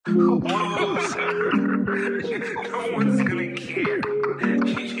Loser. No one's gonna care.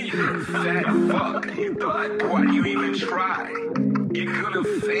 You're a fat fuck. You thought, why do you even try? You're gonna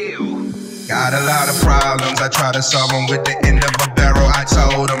fail. Got a lot of problems, I try to solve them with the end of a barrel. I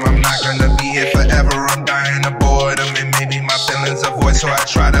told them I'm not gonna be here forever, I'm dying of boredom. And maybe my feelings are void, so I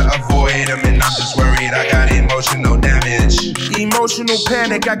try to avoid them. And I'm just worried, I got emotional damage. Emotional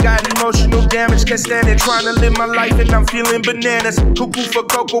panic, I got emotional damage. Can't stand it, trying to live my life and I'm feeling bananas. Cuckoo for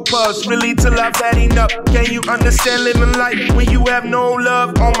Cocoa Puffs, really till I've had enough. Can you understand living life when you have no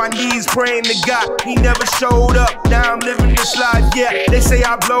love? On my knees praying to God, he never showed up. Now I'm living this life, yeah, they say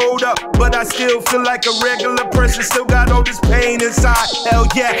I blowed up, but I still feel like a regular person, still got all this pain inside. Hell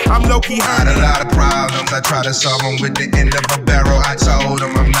yeah, I'm low-key hurt. Got a lot of problems, I try to solve them with the end of a barrel. I told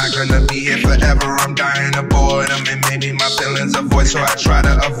them I'm not gonna be here forever, I'm dying of boredom. And maybe my feelings are void, so I try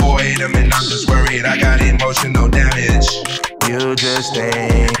to avoid them. And I'm just worried, I got emotional damage. You just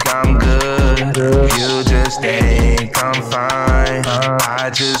think I'm good, you just think I'm fine.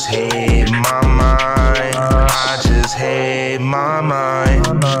 I just hate my mind, I just hate my mind.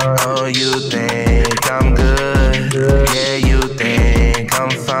 Oh, you think I'm good, yeah, you think I'm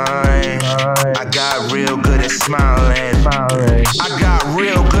fine. I got real good at smiling, I got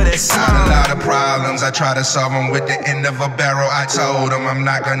real good at smiling. Got a lot of problems, I try to solve them with the end of a barrel. I told them I'm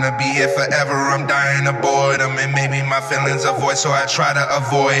not gonna be here forever, I'm dying of boredom. And maybe my feelings are void, so I try to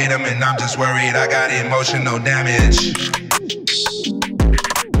avoid them. And I'm just worried, I got emotional damage.